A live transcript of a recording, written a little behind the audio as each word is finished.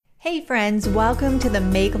Hey friends, welcome to the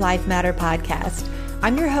Make Life Matter podcast.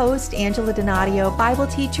 I'm your host, Angela Donadio, Bible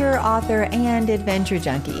teacher, author, and adventure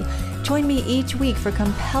junkie. Join me each week for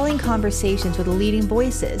compelling conversations with leading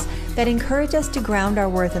voices that encourage us to ground our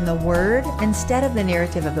worth in the Word instead of the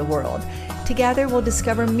narrative of the world. Together, we'll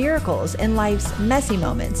discover miracles in life's messy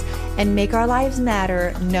moments and make our lives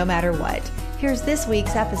matter no matter what. Here's this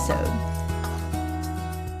week's episode.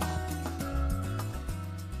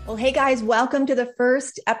 Well, hey guys, welcome to the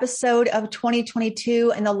first episode of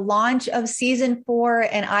 2022 and the launch of season 4.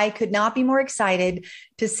 And I could not be more excited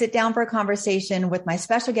to sit down for a conversation with my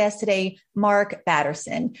special guest today, Mark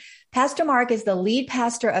Batterson. Pastor Mark is the lead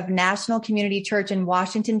pastor of National Community Church in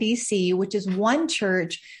Washington, D.C., which is one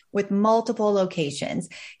church with multiple locations.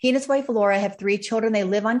 He and his wife, Lora, have 3 children. They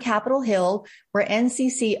live on Capitol Hill, where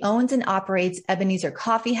NCC owns and operates Ebenezer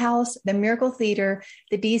Coffee House, the Miracle Theater,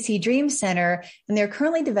 the D.C. Dream Center, and they're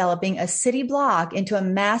currently developing a city block into a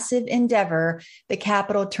massive endeavor, the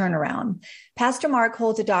Capitol Turnaround. Pastor Mark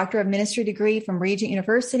holds a Doctor of Ministry degree from Regent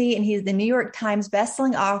University, and he's the New York Times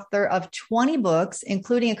bestselling author of 20 books,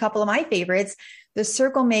 including a couple of my favorites, The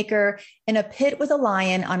Circle Maker, and A Pit with a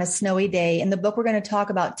Lion on a Snowy Day. And the book we're going to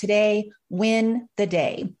talk about today, Win the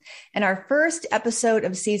Day. And our first episode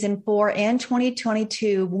of season 4 and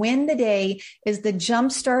 2022, Win the Day, is the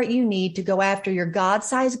jumpstart you need to go after your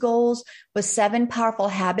God-sized goals with 7 powerful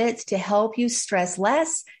habits to help you stress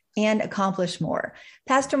less and accomplish more.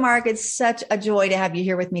 Pastor Mark, it's such a joy to have you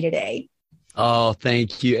here with me today. Oh,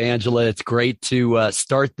 thank you, Angela. It's great to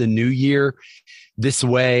start the new year this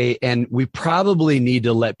way. And we probably need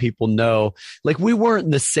to let people know, like, we weren't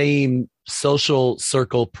in the same social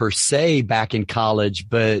circle per se back in college,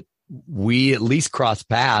 but we at least crossed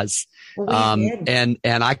paths. And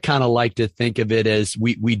I kind of like to think of it as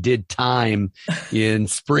we did time in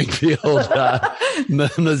Springfield,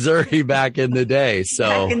 Missouri back in the day. So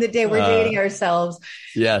back in the day, we're dating ourselves.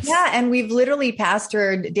 Yes. Yeah. And we've literally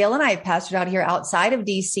pastored, Dale and I have pastored out here outside of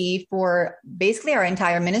DC for basically our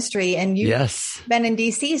entire ministry. And you've been in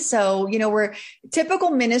DC. So, you know, we're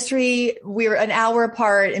typical ministry. We're an hour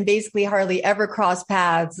apart and basically hardly ever cross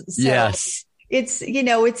paths. So yes. It's, you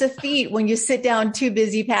know, it's a feat when you sit down 2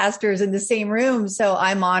 busy pastors in the same room. So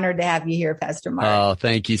I'm honored to have you here, Pastor Mark. Oh,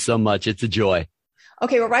 thank you so much. It's a joy.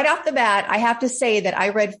 Okay. Well, right off the bat, I have to say that I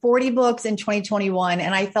read 40 books in 2021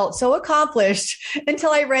 and I felt so accomplished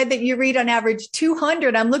until I read that you read on average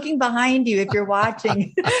 200. I'm looking behind you if you're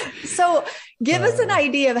watching. So give us an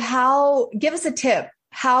idea of give us a tip,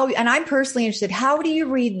 and I'm personally interested, how do you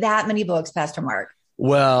read that many books, Pastor Mark?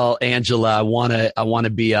 Well, Angela, I want to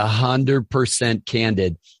be 100%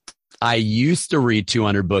 candid. I used to read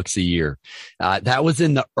 200 books a year. That was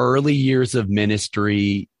in the early years of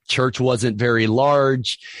ministry. Church wasn't very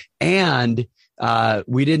large, and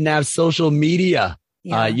we didn't have social media.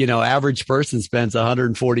 Yeah. Average person spends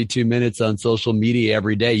 142 minutes on social media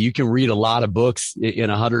every day. You can read a lot of books in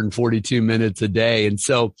 142 minutes a day. And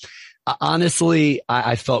so, honestly,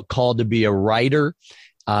 I felt called to be a writer.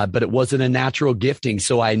 But it wasn't a natural gifting.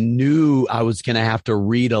 So I knew I was going to have to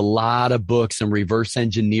read a lot of books and reverse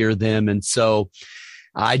engineer them. And so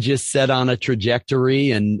I just set on a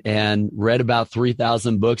trajectory and read about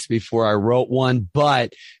 3,000 books before I wrote one.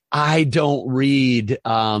 But I don't read.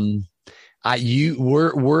 We're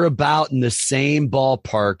about in the same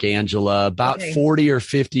ballpark, Angela, about 40 or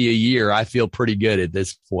 50 a year. I feel pretty good at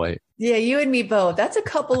this point. Yeah, you and me both. That's a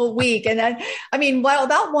couple a week. And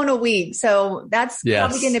about 1 a week. So that's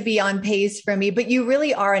probably going to be on pace for me. But you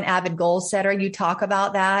really are an avid goal setter. You talk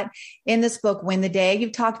about that in this book, Win the Day.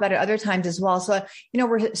 You've talked about it other times as well. So,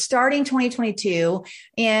 we're starting 2022.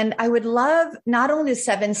 And I would love not only the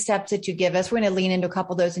 7 steps that you give us, we're going to lean into a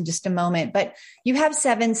couple of those in just a moment, but you have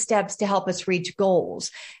 7 steps to help us reach goals.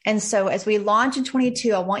 And so as we launch in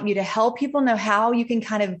 22, I want you to help people know how you can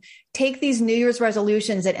kind of take these New Year's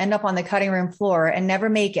resolutions that end up on the cutting room floor and never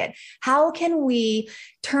make it. How can we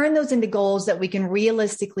turn those into goals that we can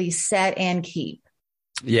realistically set and keep?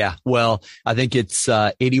 Yeah, well, I think it's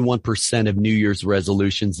 81% of New Year's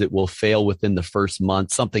resolutions that will fail within the first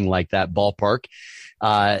month, something like that ballpark.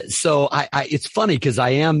 So it's funny because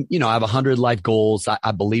I have 100 life goals.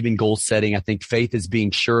 I believe in goal setting. I think faith is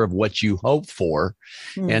being sure of what you hope for.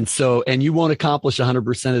 And you won't accomplish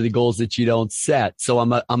 100% of the goals that you don't set. So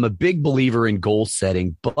I'm a big believer in goal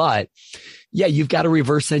setting, but yeah, you've got to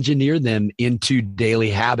reverse engineer them into daily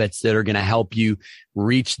habits that are going to help you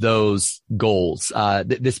reach those goals.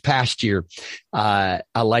 This past year, I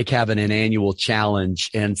like having an annual challenge.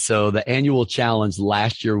 And so the annual challenge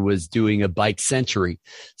last year was doing a bike century.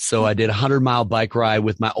 So I did a 100-mile bike ride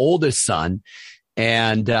with my oldest son.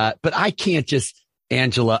 And, but I can't just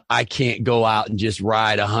Angela, I can't go out and just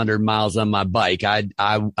ride 100 miles on my bike.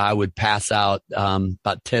 I would pass out,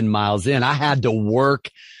 about 10 miles in. I had to work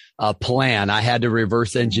a plan. I had to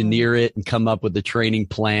reverse engineer it and come up with a training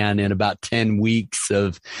plan in about 10 weeks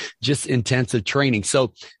of just intensive training.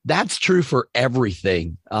 So that's true for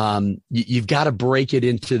everything. You've got to break it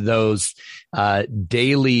into those,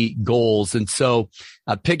 daily goals. And so,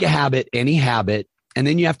 pick a habit, any habit, and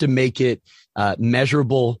then you have to make it,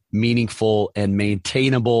 measurable, meaningful, and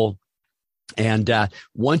maintainable. And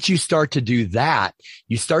once you start to do that,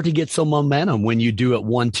 you start to get some momentum when you do it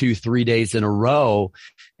 1, 2, 3 days in a row.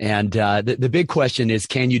 And the big question is,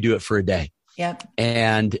 can you do it for a day? Yep.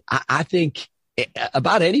 And I think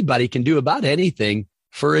about anybody can do about anything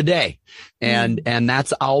for a day. And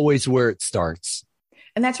that's always where it starts.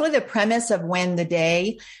 And that's really the premise of Win the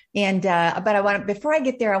Day. And, but before I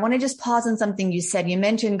get there, I want to just pause on something you said. You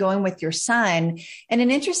mentioned going with your son, and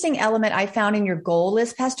an interesting element I found in your goal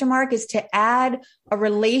list, Pastor Mark, is to add a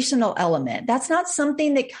relational element. That's not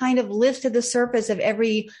something that kind of lifts to the surface of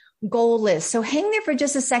every goal list. So hang there for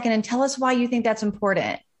just a second and tell us why you think that's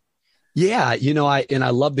important. Yeah. I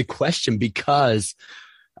love the question because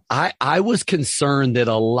I was concerned that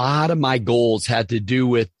a lot of my goals had to do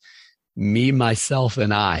with me, myself,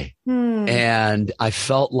 and I. And I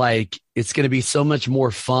felt like it's going to be so much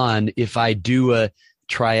more fun if I do a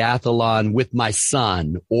triathlon with my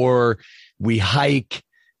son, or we hike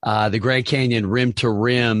the Grand Canyon rim to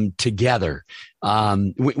rim together.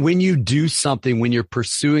 When you do something, when you're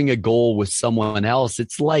pursuing a goal with someone else,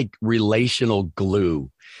 it's like relational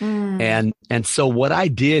glue. And so what I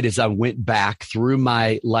did is I went back through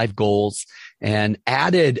my life goals and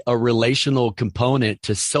added a relational component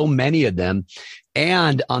to so many of them.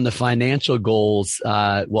 And on the financial goals,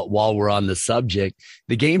 while we're on the subject,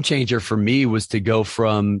 the game changer for me was to go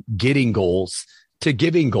from getting goals to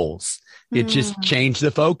giving goals. It just changed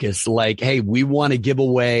the focus. Like, hey, we want to give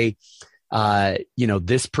away,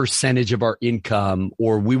 this percentage of our income,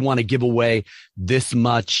 or we want to give away this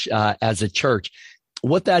much, as a church.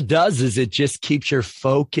 What that does is it just keeps your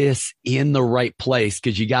focus in the right place,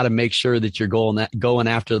 because you got to make sure that you're going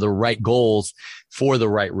after the right goals for the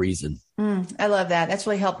right reason. I love that. That's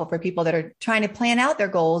really helpful for people that are trying to plan out their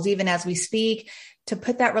goals, even as we speak, to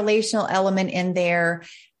put that relational element in there.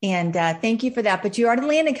 And thank you for that. But you already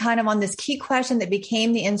landed kind of on this key question that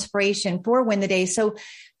became the inspiration for Win the Day. So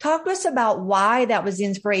talk to us about why that was the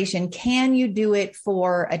inspiration. Can you do it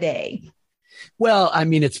for a day? Well, I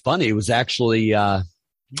mean, it's funny. It was actually,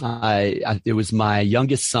 it was my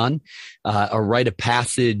youngest son, a rite of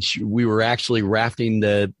passage. We were actually rafting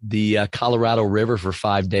the Colorado River for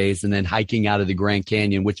 5 days and then hiking out of the Grand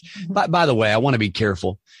Canyon, which, by the way, I want to be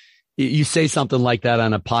careful. You say something like that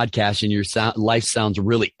on a podcast and your life sounds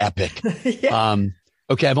really epic. Yeah.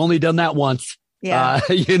 Okay. I've only done that once. Yeah.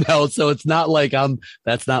 So it's not like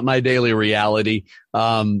that's not my daily reality.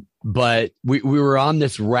 But we were on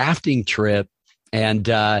this rafting trip, and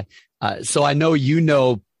so I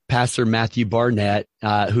know Pastor Matthew Barnett,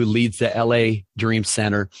 who leads the LA Dream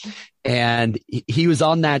Center, and he was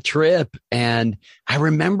on that trip, and I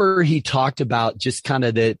remember he talked about just kind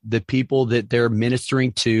of the people that they're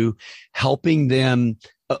ministering to, helping them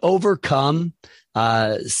overcome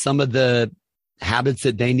some of the habits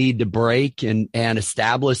that they need to break and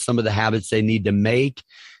establish some of the habits they need to make.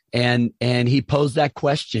 And he posed that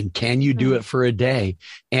question, can you do it for a day?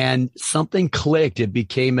 And something clicked. It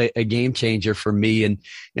became a game changer for me.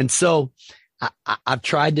 And so I've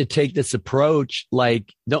tried to take this approach,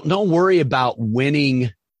 like, don't worry about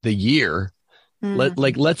winning the year.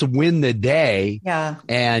 Let's win the day. Yeah.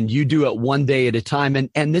 And you do it one day at a time.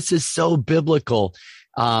 And this is so biblical.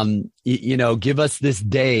 Give us this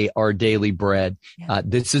day our daily bread. Yeah.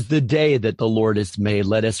 This is the day that the Lord has made.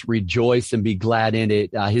 Let us rejoice and be glad in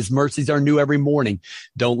it. His mercies are new every morning.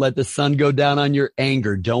 Don't let the sun go down on your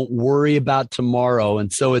anger. Don't worry about tomorrow.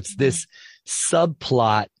 And so it's this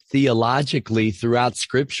subplot theologically throughout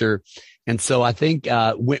Scripture. And so I think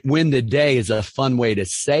win the day is a fun way to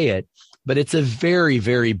say it, but it's a very,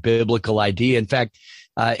 very biblical idea. In fact,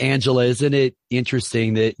 Angela, isn't it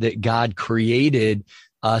interesting that God created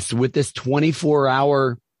us with this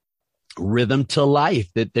 24-hour rhythm to life,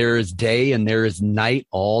 that there is day and there is night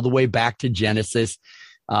all the way back to Genesis?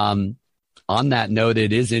 On that note,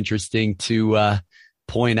 it is interesting to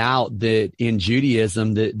point out that in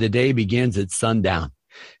Judaism, the day begins at sundown.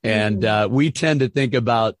 And we tend to think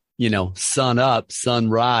about, sun up,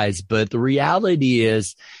 sunrise, but the reality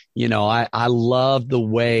is, I love the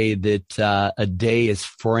way that a day is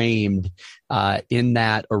framed in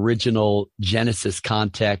that original Genesis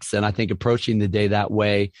context. And I think approaching the day that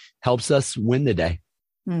way helps us win the day.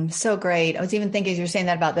 So great. I was even thinking, as you're saying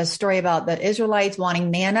that, about the story about the Israelites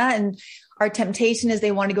wanting manna, and our temptation is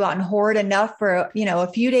they want to go out and hoard enough for,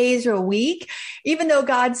 a few days or a week, even though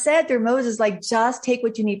God said through Moses, like, just take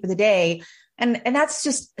what you need for the day. And that's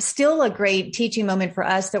just still a great teaching moment for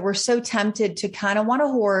us, that we're so tempted to kind of want to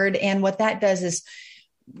hoard. And what that does is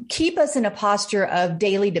keep us in a posture of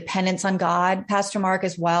daily dependence on God, Pastor Mark,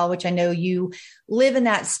 as well, which I know you live in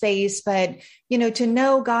that space. But, to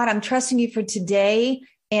know, God, I'm trusting you for today,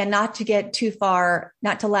 and not to get too far,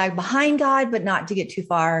 not to lag behind God, but not to get too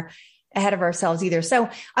far ahead of ourselves either. So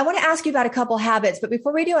I want to ask you about a couple habits, but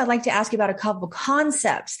before we do, I'd like to ask you about a couple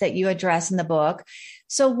concepts that you address in the book.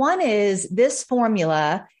 So one is this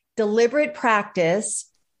formula: deliberate practice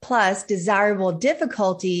plus desirable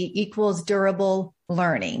difficulty equals durable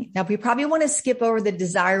learning. Now, we probably want to skip over the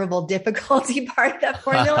desirable difficulty part of that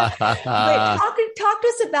formula, but talk to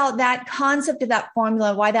us about that concept of that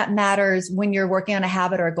formula, why that matters when you're working on a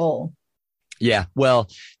habit or a goal. Yeah. Well,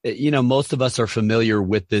 most of us are familiar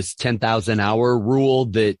with this 10,000 hour rule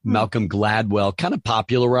that Malcolm Gladwell kind of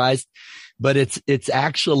popularized, but it's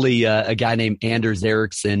actually a guy named Anders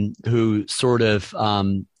Ericsson who sort of,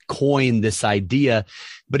 coined this idea,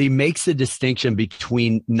 but he makes a distinction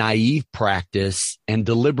between naive practice and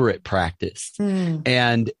deliberate practice.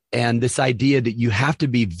 And this idea that you have to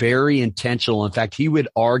be very intentional. In fact, he would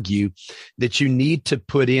argue that you need to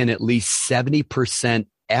put in at least 70%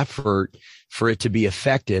 effort for it to be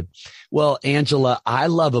effective. Well, Angela, I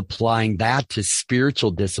love applying that to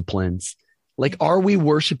spiritual disciplines. Like, are we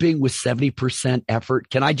worshiping with 70% effort?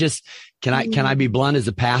 Can I be blunt as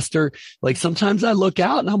a pastor? Like, sometimes I look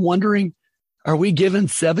out and I'm wondering, are we giving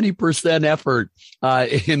 70% effort,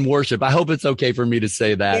 in worship? I hope it's okay for me to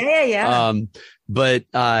say that. Yeah. But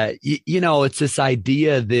it's this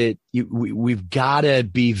idea that we've got to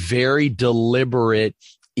be very deliberate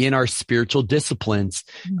in our spiritual disciplines.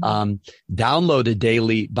 Download a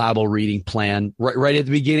daily Bible reading plan right at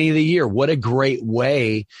the beginning of the year. What a great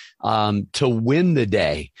way to win the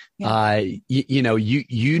day. Yeah.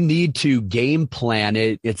 You need to game plan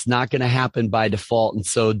it. It's not going to happen by default. And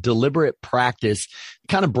so deliberate practice,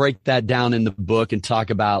 kind of break that down in the book and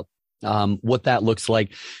talk about what that looks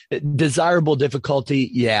like. Desirable difficulty.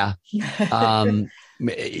 Yeah.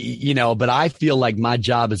 But I feel like my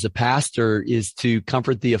job as a pastor is to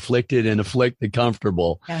comfort the afflicted and afflict the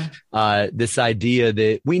comfortable. Yeah. This idea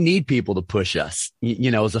that we need people to push us.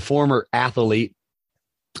 As a former athlete,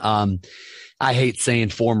 I hate saying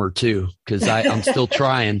former too, because I'm still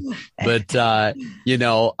trying. But,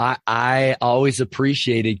 I always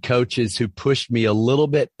appreciated coaches who pushed me a little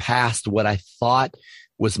bit past what I thought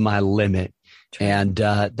was my limit. And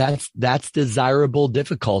that's desirable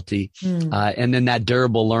difficulty. And then that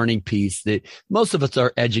durable learning piece that most of us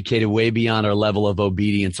are educated way beyond our level of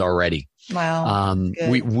obedience already. Wow.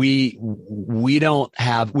 We don't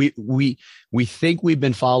have, we think we've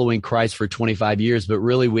been following Christ for 25 years, but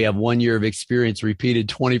really we have 1 year of experience repeated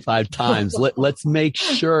 25 times. Let's make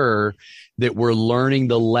sure that we're learning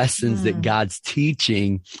the lessons that God's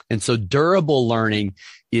teaching. And so durable learning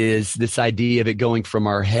is this idea of it going from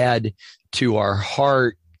our head to our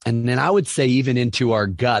heart. And then I would say even into our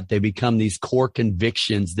gut. They become these core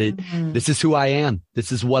convictions that this is who I am.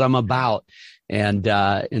 This is what I'm about. And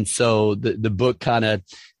so the book kind of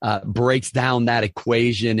breaks down that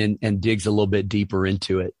equation and digs a little bit deeper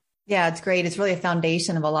into it. Yeah, it's great. It's really a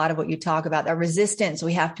foundation of a lot of what you talk about, that resistance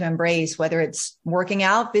we have to embrace, whether it's working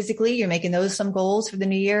out physically, you're making those some goals for the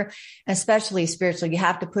new year, especially spiritually. You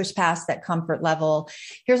have to push past that comfort level.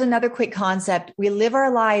 Here's another quick concept. We live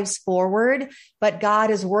our lives forward, but God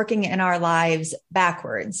is working in our lives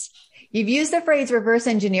backwards. You've used the phrase reverse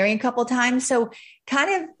engineering a couple of times. So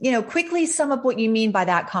kind of, quickly sum up what you mean by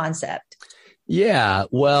that concept. Yeah,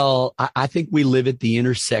 well, I think we live at the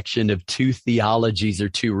intersection of two theologies or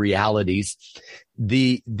two realities.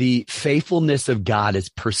 The faithfulness of God is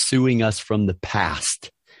pursuing us from the past.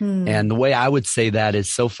 And the way I would say that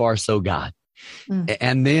is so far, so God.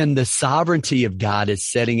 And then the sovereignty of God is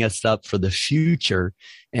setting us up for the future.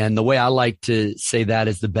 And the way I like to say that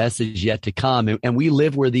is the best is yet to come. And we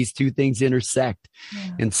live where these two things intersect.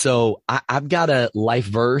 Yeah. And so I've got a life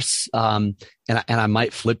verse, and I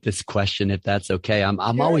might flip this question if that's okay. I'm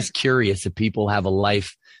Sure. always curious if people have a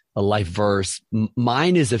life verse.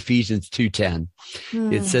 Mine is Ephesians 2:10.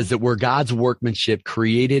 It says that we're God's workmanship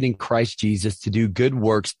created in Christ Jesus to do good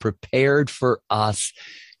works prepared for us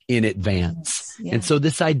in advance. Yeah. And so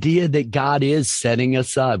this idea that God is setting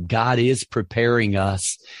us up, God is preparing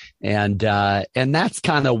us. And that's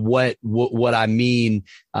kind of what I mean,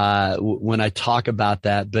 when I talk about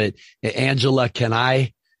that. But Angela, can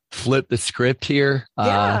I flip the script here.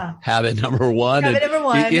 Yeah. Habit number one. Habit number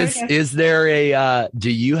one. Is there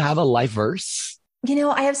do you have a life verse?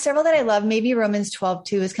 I have several that I love. Maybe Romans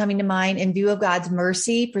 12:2 is coming to mind. In view of God's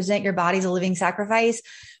mercy, present your bodies a living sacrifice.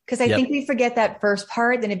 Because I think we forget that first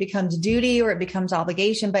part, then it becomes duty or it becomes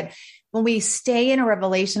obligation. But when we stay in a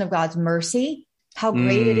revelation of God's mercy, how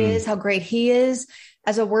great it is, how great he is,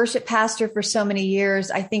 as a worship pastor for so many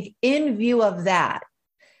years, I think in view of that,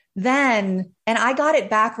 then, and I got it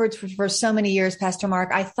backwards for so many years, Pastor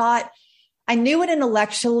Mark, I thought I knew it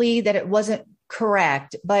intellectually that it wasn't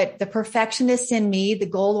correct, but the perfectionist in me, the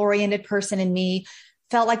goal-oriented person in me,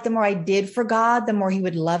 felt like the more I did for God, the more he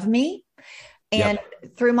would love me. And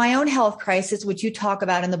through my own health crisis, which you talk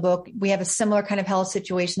about in the book, we have a similar kind of health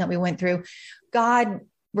situation that we went through. God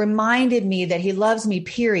reminded me that he loves me,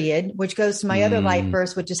 period, which goes to my other life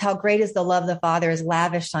verse, which is how great is the love the Father has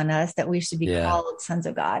lavished on us, that we should be called sons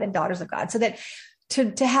of God and daughters of God. So that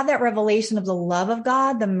to have that revelation of the love of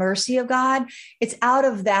God, the mercy of God, it's out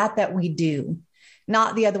of that we do,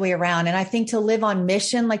 not the other way around. And I think to live on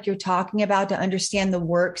mission, like you're talking about, to understand the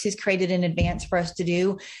works he's created in advance for us to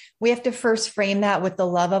do, we have to first frame that with the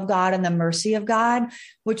love of God and the mercy of God,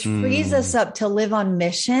 which frees us up to live on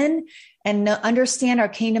mission and understand our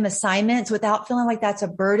kingdom assignments without feeling like that's a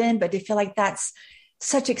burden, but to feel like that's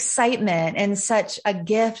such excitement and such a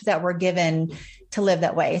gift that we're given to live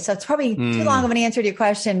that way. So it's probably too long of an answer to your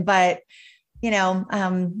question, but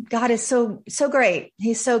God is so great.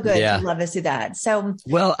 He's so good to love us through that. So,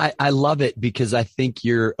 well, I love it because I think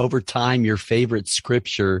over time, your favorite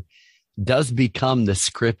scripture does become the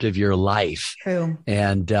script of your life. True.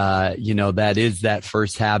 And, that is that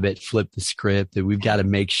first habit, flip the script, that we've got to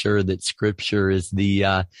make sure that scripture is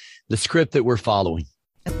the script that we're following.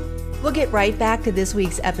 We'll get right back to this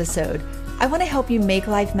week's episode. I want to help you make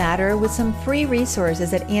life matter with some free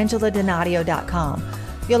resources at angeladonadio.com.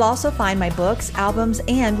 You'll also find my books, albums,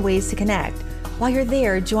 and ways to connect. While you're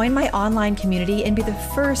there, join my online community and be the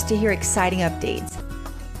first to hear exciting updates.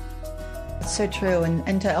 It's so true.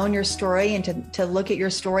 And to own your story and to look at your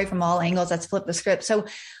story from all angles, that's flip the script. So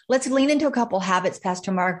let's lean into a couple habits,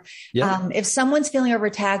 Pastor Mark. Yep. If someone's feeling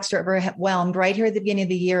overtaxed or overwhelmed right here at the beginning of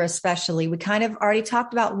the year, especially, we kind of already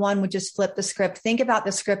talked about one, which is flip the script. Think about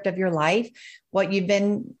the script of your life, what you've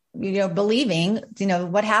been believing,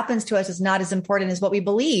 what happens to us is not as important as what we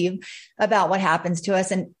believe about what happens to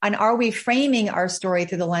us. And are we framing our story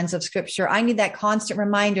through the lens of scripture? I need that constant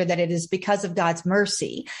reminder that it is because of God's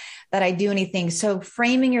mercy that I do anything. So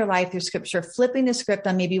framing your life through scripture, flipping the script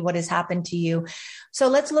on maybe what has happened to you. So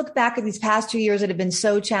let's look back at these past 2 years that have been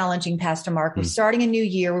so challenging, Pastor Mark. We're starting a new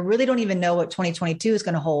year. We really don't even know what 2022 is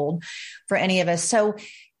going to hold for any of us. So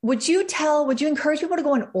would you encourage people to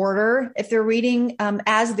go in order if they're reading,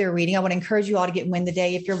 as they're reading? I would encourage you all to get Win the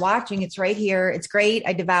Day. If you're watching, it's right here. It's great.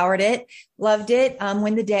 I devoured it, loved it.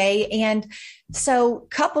 Win the Day. And so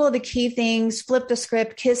couple of the key things: flip the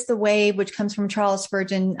script, kiss the wave, which comes from Charles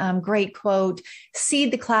Spurgeon. Great quote.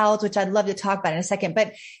 Seed the clouds, which I'd love to talk about in a second.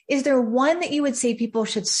 But is there one that you would say people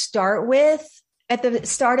should start with at the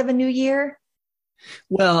start of a new year?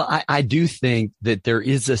 Well, I do think that there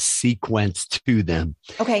is a sequence to them.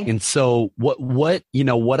 Okay. And so what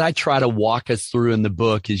I try to walk us through in the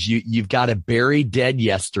book is you've got to bury dead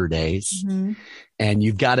yesterdays and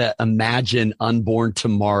you've got to imagine unborn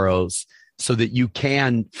tomorrows so that you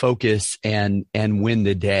can focus and win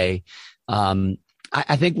the day.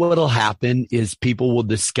 I think what'll happen is people will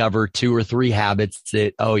discover 2 or 3 habits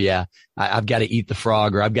that, I've got to eat the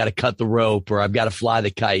frog, or I've got to cut the rope, or I've got to fly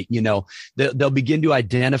the kite. They'll begin to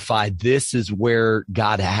identify, this is where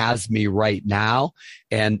God has me right now,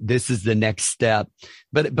 and this is the next step.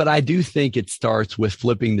 But I do think it starts with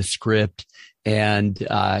flipping the script and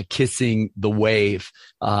kissing the wave.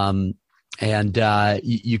 You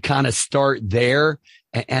kind of start there.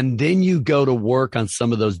 And then you go to work on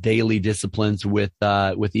some of those daily disciplines with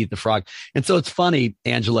Eat the Frog. And so it's funny,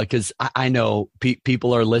 Angela, because I know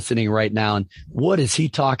people are listening right now. And what is he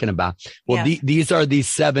talking about? Well, these are these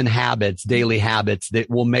 7 habits, daily habits, that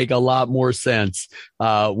will make a lot more sense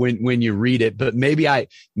when you read it. But maybe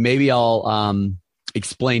I'll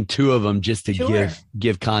explain 2 of them just to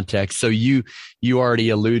give context. So you already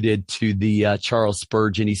alluded to the Charles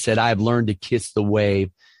Spurgeon. He said, "I have learned to kiss the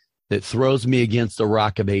wave that throws me against the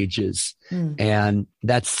rock of ages." And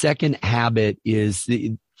that second habit is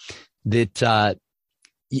that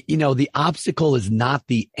the obstacle is not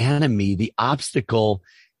the enemy. The obstacle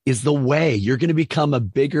is the way. You're going to become a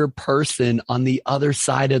bigger person on the other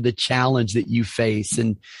side of the challenge that you face.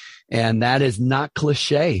 And that is not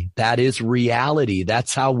cliche. That is reality.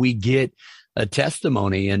 That's how we get a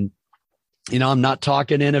testimony. And I'm not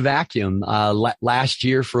talking in a vacuum. Last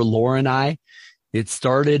year for Lora and I, it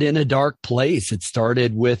started in a dark place. It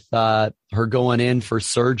started with her going in for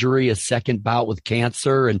surgery, a second bout with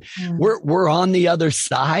cancer. And we're on the other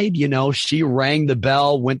side. She rang the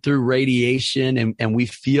bell, went through radiation, and we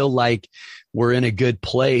feel like we're in a good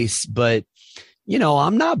place. But,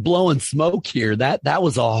 I'm not blowing smoke here. That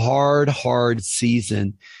was a hard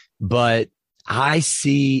season. But I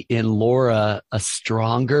see in Lora a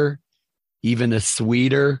stronger, even a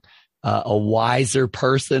sweeter, a wiser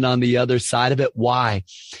person on the other side of it. Why?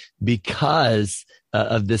 Because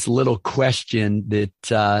of this little question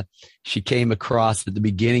that she came across at the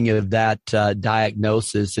beginning of that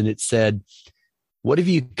diagnosis. And it said, "What have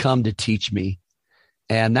you come to teach me?"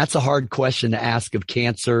 And that's a hard question to ask of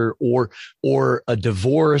cancer or a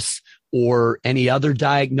divorce or any other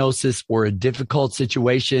diagnosis or a difficult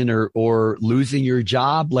situation or losing your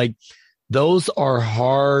job. Like, those are a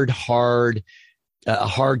hard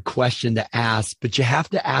question to ask, but you have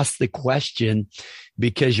to ask the question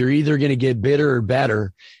because you're either going to get bitter or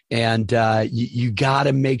better. And you got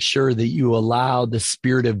to make sure that you allow the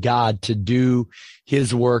Spirit of God to do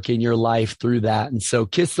His work in your life through that. And so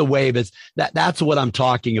kiss the wave is that's what I'm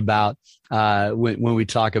talking about when we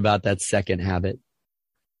talk about that second habit.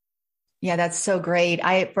 Yeah, that's so great.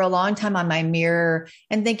 For a long time on my mirror,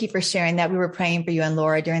 and thank you for sharing that. We were praying for you and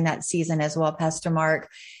Lora during that season as well, Pastor Mark.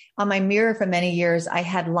 On my mirror for many years, I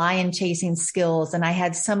had lion chasing skills, and I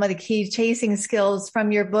had some of the key chasing skills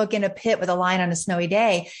from your book, In a Pit with a Lion on a Snowy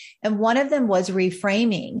Day. And one of them was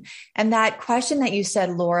reframing. And that question that you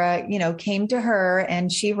said, Lora, came to her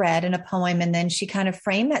and she read in a poem, and then she kind of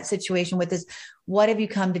framed that situation with this, "What have you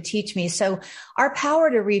come to teach me?" So our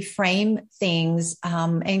power to reframe things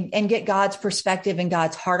and get God's perspective and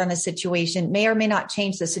God's heart on a situation may or may not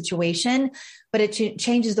change the situation, but it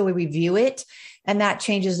changes the way we view it. And that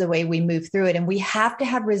changes the way we move through it. And we have to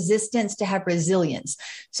have resistance to have resilience.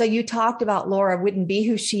 So you talked about Lora wouldn't be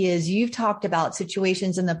who she is. You've talked about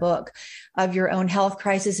situations in the book of your own health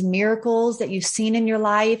crisis, miracles that you've seen in your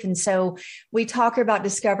life. And so we talk about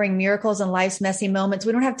discovering miracles in life's messy moments.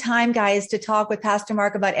 We don't have time, guys, to talk with Pastor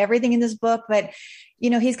Mark about everything in this book, but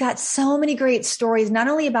he's got so many great stories, not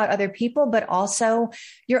only about other people, but also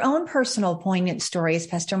your own personal poignant stories,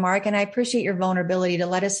 Pastor Mark. And I appreciate your vulnerability to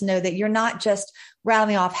let us know that you're not just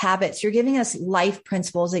rattling off habits. You're giving us life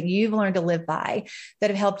principles that you've learned to live by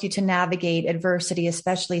that have helped you to navigate adversity,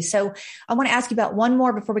 especially. So I want to ask you about one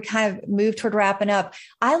more before we kind of move toward wrapping up.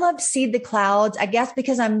 I love Seed the Clouds, I guess,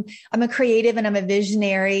 because I'm a creative and I'm a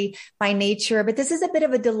visionary by nature, but this is a bit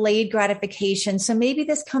of a delayed gratification. So maybe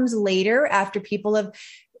this comes later after people have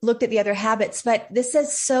looked at the other habits, but this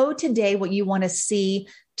says, sow today what you want to see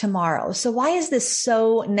tomorrow. So why is this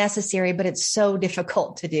so necessary, but it's so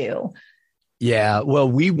difficult to do? Yeah, well,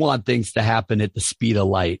 we want things to happen at the speed of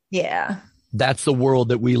light. Yeah. That's the world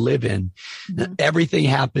that we live in. Mm-hmm. Everything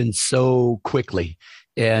happens so quickly.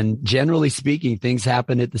 And generally speaking, things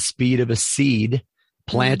happen at the speed of a seed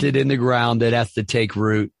planted in the ground that has to take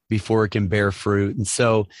root before it can bear fruit. And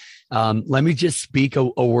so let me just speak a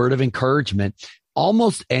word of encouragement.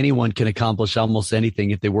 Almost anyone can accomplish almost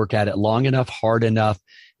anything if they work at it long enough, hard enough,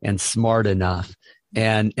 and smart enough.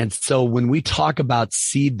 And so when we talk about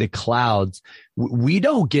seed the clouds, we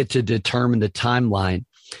don't get to determine the timeline.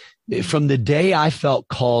 From the day I felt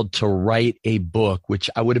called to write a book, which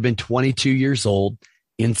I would have been 22 years old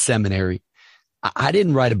in seminary, I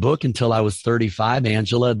didn't write a book until I was 35,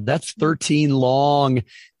 Angela. That's 13 long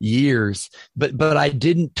years. But I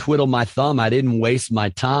didn't twiddle my thumb. I didn't waste my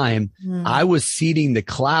time. I was seeding the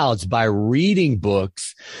clouds by reading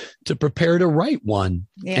books to prepare to write one.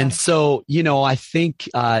 Yeah. And so, I think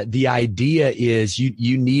the idea is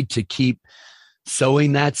you need to keep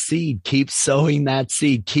sowing that seed, keep sowing that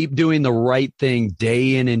seed, keep doing the right thing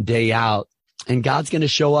day in and day out. And God's going to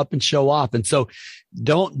show up and show off. And so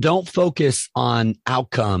don't focus on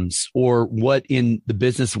outcomes or what in the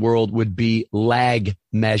business world would be lag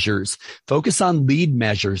measures. Focus on lead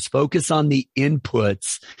measures. Focus on the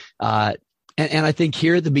inputs. And I think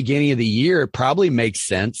here at the beginning of the year, it probably makes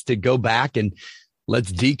sense to go back and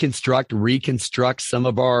let's reconstruct some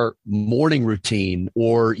of our morning routine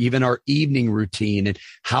or even our evening routine. And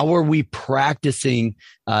how are we practicing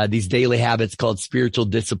these daily habits called spiritual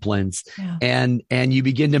disciplines? Yeah. And you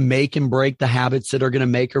begin to make and break the habits that are going to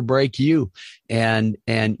make or break you. And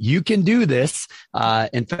you can do this.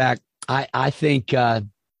 In fact, I think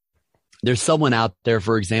there's someone out there,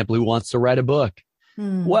 for example, who wants to write a book.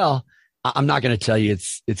 Well, I'm not going to tell you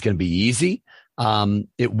it's going to be easy.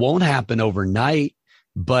 It won't happen overnight,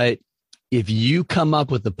 but if you come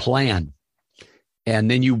up with a plan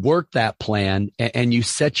And then you work that plan and you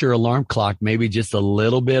set your alarm clock maybe just a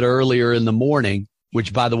little bit earlier in the morning,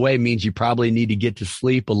 which, by the way, means you probably need to get to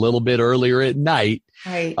sleep a little bit earlier at night.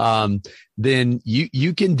 Right. Then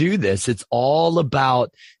you can do this. It's all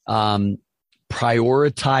about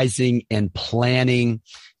prioritizing and planning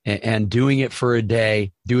and doing it for a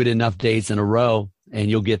day. Do it enough days in a row and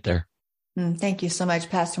you'll get there. Thank you so much,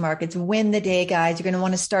 Pastor Mark. It's Win the Day, guys. You're going to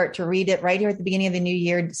want to start to read it right here at the beginning of the new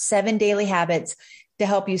year. 7 daily habits to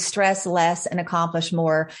help you stress less and accomplish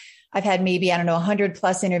more. I've had maybe, 100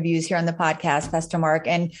 plus interviews here on the podcast, Pastor Mark.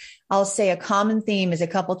 And I'll say a common theme is a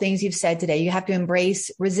couple things you've said today. You have to embrace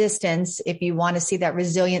resistance if you want to see that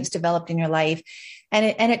resilience developed in your life.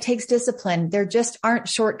 And it takes discipline. There just aren't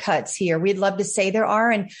shortcuts here. We'd love to say there are.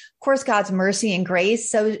 And of course, God's mercy and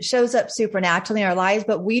grace shows up supernaturally in our lives,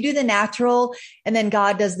 but we do the natural and then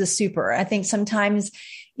God does the super. I think sometimes,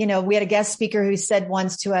 we had a guest speaker who said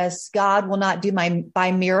once to us, God will not do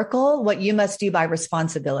by miracle what you must do by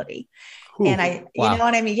responsibility. Ooh, and wow. You know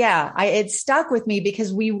what I mean? Yeah, it stuck with me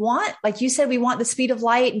because we want, like you said, we want the speed of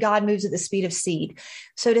light and God moves at the speed of seed.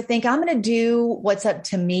 So to think I'm going to do what's up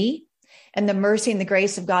to me and the mercy and the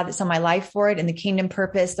grace of God that's on my life for it and the kingdom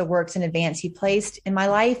purpose, the works in advance he placed in my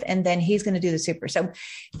life. And then he's going to do the super. So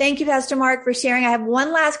thank you, Pastor Mark, for sharing. I have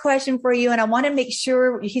one last question for you, and I want to make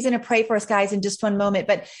sure he's going to pray for us, guys, in just one moment.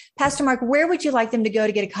 But Pastor Mark, where would you like them to go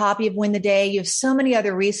to get a copy of Win the Day? You have so many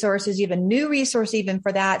other resources. You have a new resource even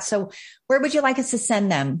for that. So where would you like us to send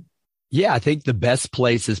them? Yeah, I think the best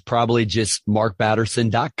place is probably just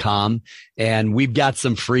markbatterson.com. And we've got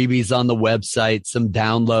some freebies on the website, some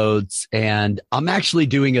downloads. And I'm actually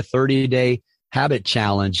doing a 30-day habit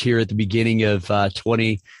challenge here at the beginning of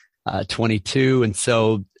 2022. And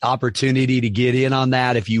so opportunity to get in on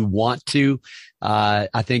that if you want to.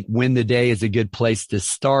 I think Win the Day is a good place to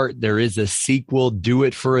start. There is a sequel, Do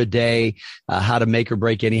It for a Day, how to make or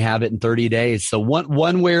break any habit in 30 days. So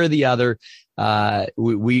one way or the other,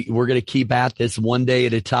 we're going to keep at this one day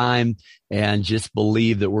at a time and just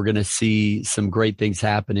believe that we're going to see some great things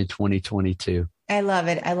happen in 2022. I love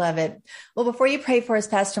it. I love it. Well, before you pray for us,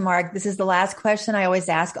 Pastor Mark, this is the last question I always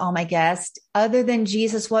ask all my guests. Other than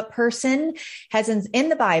Jesus, what person in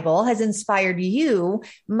the Bible has inspired you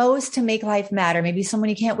most to make life matter? Maybe someone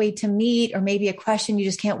you can't wait to meet, or maybe a question you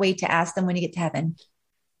just can't wait to ask them when you get to heaven.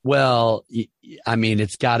 Well,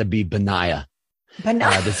 it's got to be Benaiah.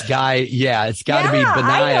 This guy, it's got to be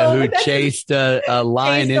Benaiah who chased a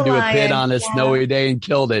lion into a pit on a snowy day and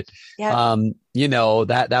killed it. Yep.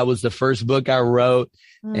 That was the first book I wrote,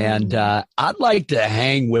 and I'd like to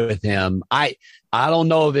hang with him. I don't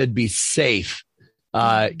know if it'd be safe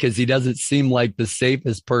because he doesn't seem like the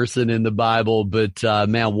safest person in the Bible, but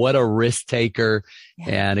man, what a risk taker.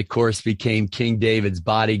 Yeah. And of course became King David's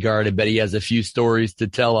bodyguard. I bet he has a few stories to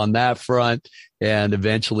tell on that front, and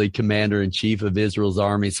eventually commander in chief of Israel's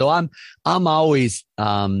army. So I'm always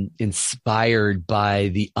inspired by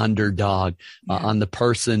the underdog, on the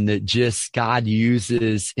person that just God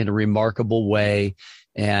uses in a remarkable way.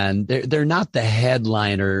 And they're not the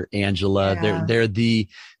headliner, Angela. Yeah. They're the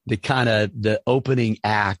kind of the opening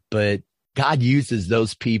act, but God uses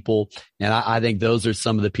those people. And I think those are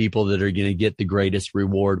some of the people that are going to get the greatest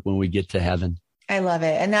reward when we get to heaven. I love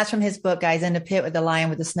it. And that's from his book, guys, In a Pit with a Lion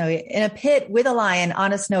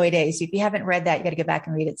on a Snowy Day. So if you haven't read that, you got to go back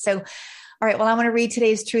and read it. So, all right, well, I want to read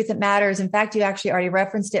today's Truth That Matters. In fact, you actually already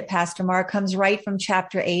referenced it, Pastor Mark, comes right from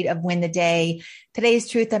chapter 8 of Win the Day. Today's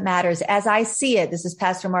Truth That Matters. As I see it, this is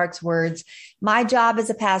Pastor Mark's words. My job as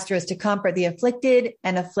a pastor is to comfort the afflicted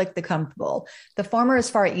and afflict the comfortable. The former is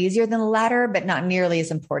far easier than the latter, but not nearly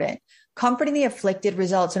as important. Comforting the afflicted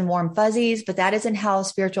results in warm fuzzies, but that isn't how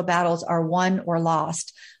spiritual battles are won or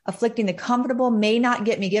lost. Afflicting the comfortable may not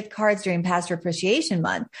get me gift cards during Pastor Appreciation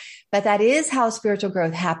Month, but that is how spiritual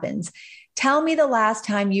growth happens. Tell me the last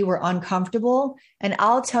time you were uncomfortable, and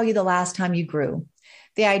I'll tell you the last time you grew.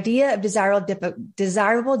 The idea of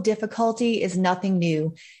desirable difficulty is nothing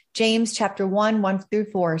new. James chapter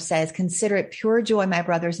 1:1-4 says, consider it pure joy, my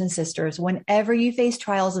brothers and sisters, whenever you face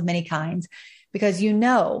trials of many kinds, because you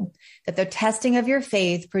know that the testing of your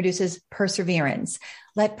faith produces perseverance.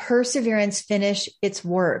 Let perseverance finish its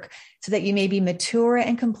work so that you may be mature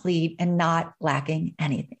and complete and not lacking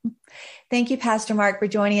anything. Thank you, Pastor Mark, for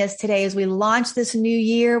joining us today as we launch this new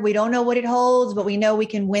year. We don't know what it holds, but we know we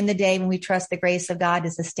can win the day when we trust the grace of God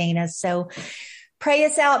to sustain us. So pray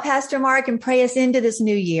us out, Pastor Mark, and pray us into this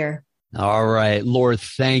new year. All right. Lord,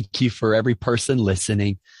 thank you for every person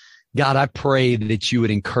listening. God, I pray that you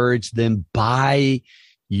would encourage them by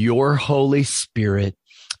your Holy Spirit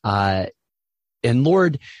And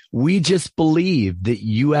Lord, we just believe that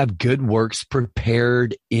you have good works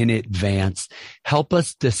prepared in advance. Help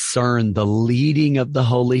us discern the leading of the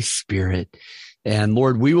Holy Spirit. And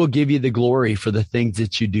Lord, we will give you the glory for the things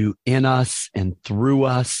that you do in us and through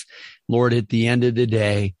us. Lord, at the end of the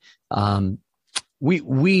day,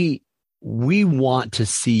 we want to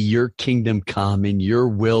see your kingdom come and your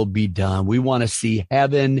will be done. We want to see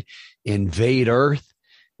heaven invade earth.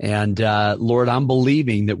 And Lord, I'm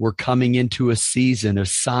believing that we're coming into a season of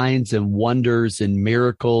signs and wonders and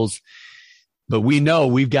miracles. But we know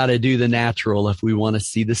we've got to do the natural if we want to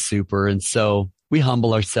see the super. And so we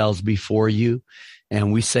humble ourselves before you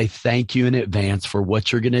and we say thank you in advance for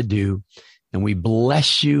what you're going to do. And we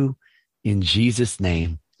bless you in Jesus'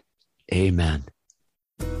 name. Amen.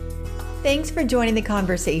 Thanks for joining the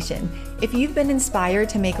conversation. If you've been inspired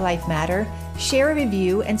to make life matter, share a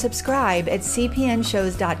review and subscribe at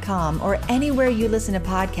cpnshows.com or anywhere you listen to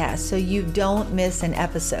podcasts so you don't miss an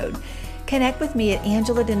episode. Connect with me at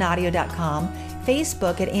angeladonadio.com,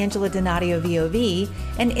 Facebook at Angela Donadio VOV,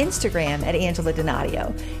 and Instagram at Angela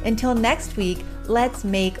Donadio. Until next week, let's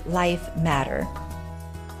make life matter.